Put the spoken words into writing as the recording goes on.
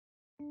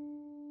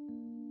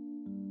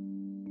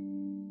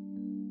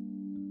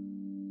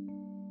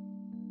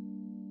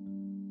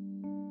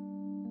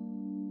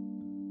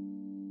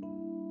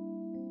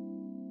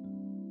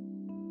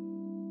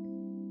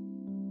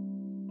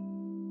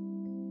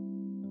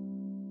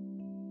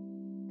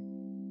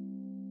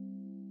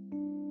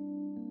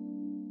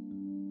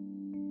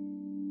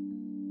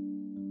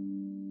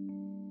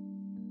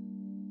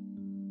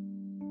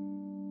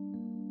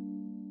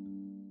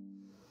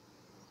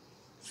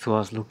So I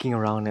was looking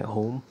around at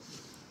home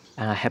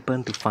and I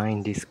happened to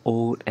find this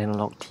old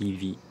analog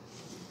TV.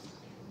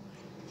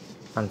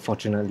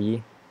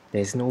 Unfortunately,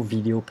 there is no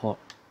video port.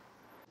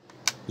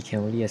 It can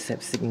only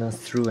accept signals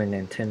through an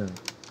antenna.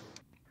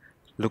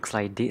 Looks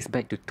like it dates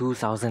back to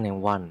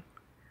 2001.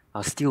 I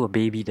was still a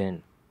baby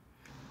then.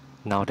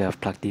 Now that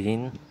I've plugged it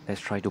in, let's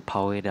try to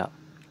power it up.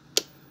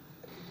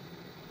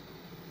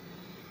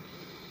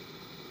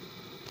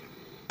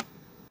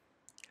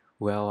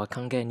 Well, I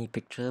can't get any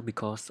picture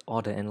because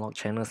all the analog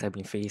channels have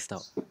been phased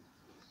out.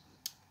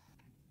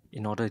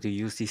 In order to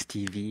use this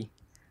TV,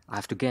 I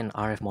have to get an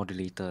RF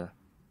modulator,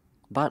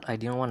 but I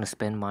didn't want to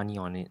spend money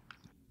on it.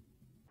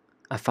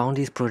 I found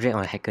this project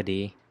on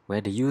Hackaday where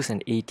they use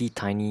an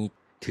AT-Tiny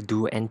to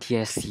do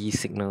NTSC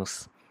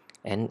signals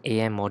and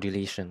AM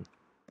modulation.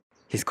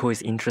 His code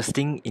is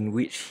interesting in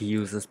which he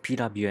uses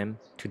PWM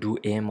to do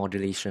AM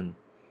modulation.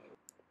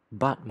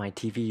 But my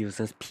TV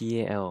uses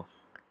PAL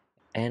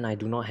and I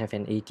do not have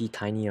an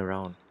AT-Tiny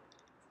around.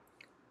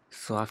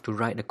 So I have to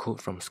write the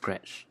code from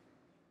scratch.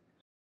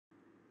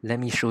 Let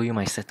me show you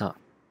my setup.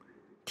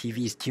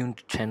 TV is tuned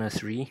to channel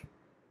 3.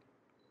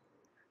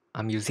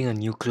 I'm using a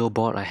Nucleo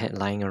board I had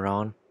lying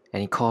around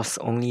and it costs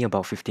only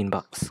about 15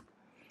 bucks.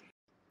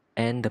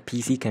 And the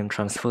PC can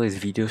transfer its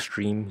video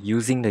stream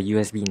using the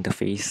USB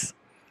interface.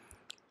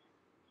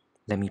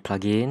 Let me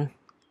plug it in,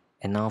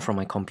 and now from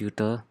my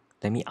computer,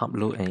 let me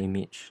upload an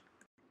image.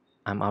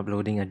 I'm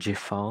uploading a GIF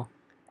file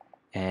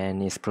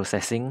and it's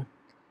processing,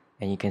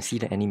 and you can see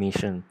the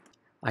animation.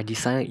 I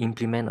decided to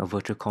implement a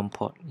virtual COM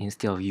port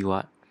instead of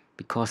UART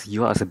because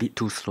UART is a bit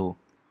too slow.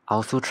 I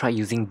also tried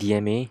using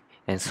DMA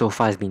and so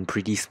far it's been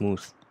pretty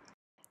smooth.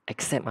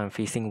 Except I'm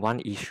facing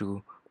one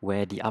issue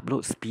where the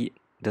upload speed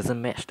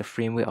doesn't match the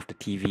frame rate of the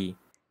TV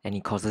and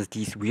it causes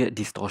these weird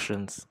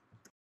distortions.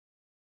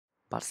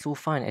 But so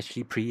far I'm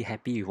actually pretty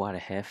happy with what I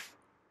have.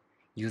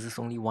 Uses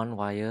only one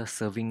wire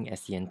serving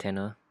as the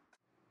antenna.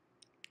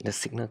 The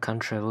signal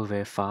can't travel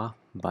very far,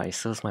 but it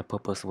serves my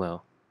purpose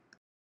well.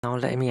 Now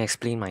let me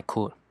explain my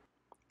code.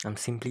 I'm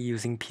simply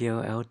using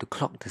PLL to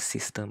clock the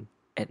system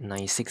at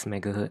 96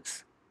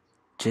 MHz,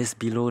 just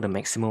below the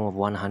maximum of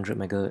 100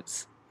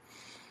 MHz.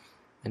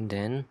 And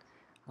then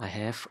I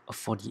have a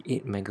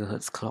 48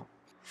 MHz clock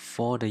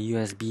for the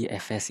USB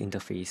FS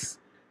interface.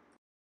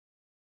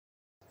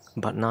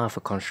 But now I have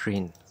a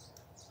constraint.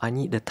 I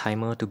need the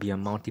timer to be a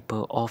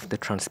multiple of the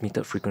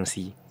transmitted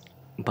frequency.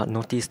 But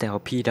notice that our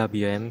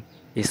PWM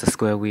is a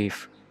square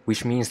wave,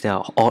 which means there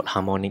are odd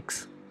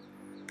harmonics.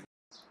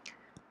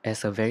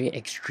 As a very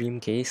extreme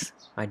case,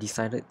 I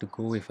decided to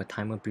go with a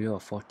timer period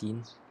of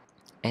 14,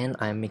 and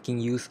I am making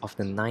use of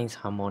the 9th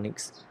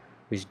harmonics,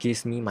 which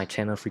gives me my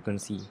channel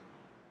frequency.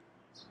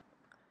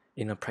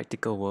 In a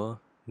practical world,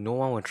 no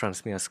one will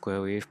transmit a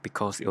square wave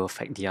because it will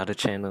affect the other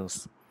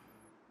channels.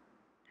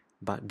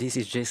 But this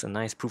is just a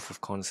nice proof of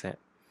concept,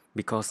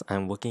 because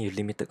I'm working with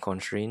limited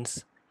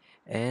constraints,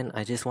 and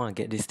I just want to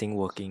get this thing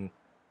working.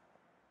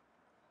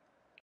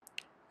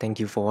 Thank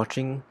you for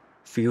watching.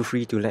 Feel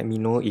free to let me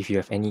know if you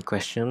have any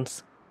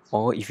questions,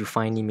 or if you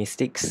find any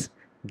mistakes,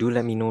 do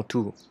let me know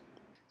too.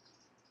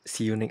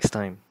 See you next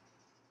time.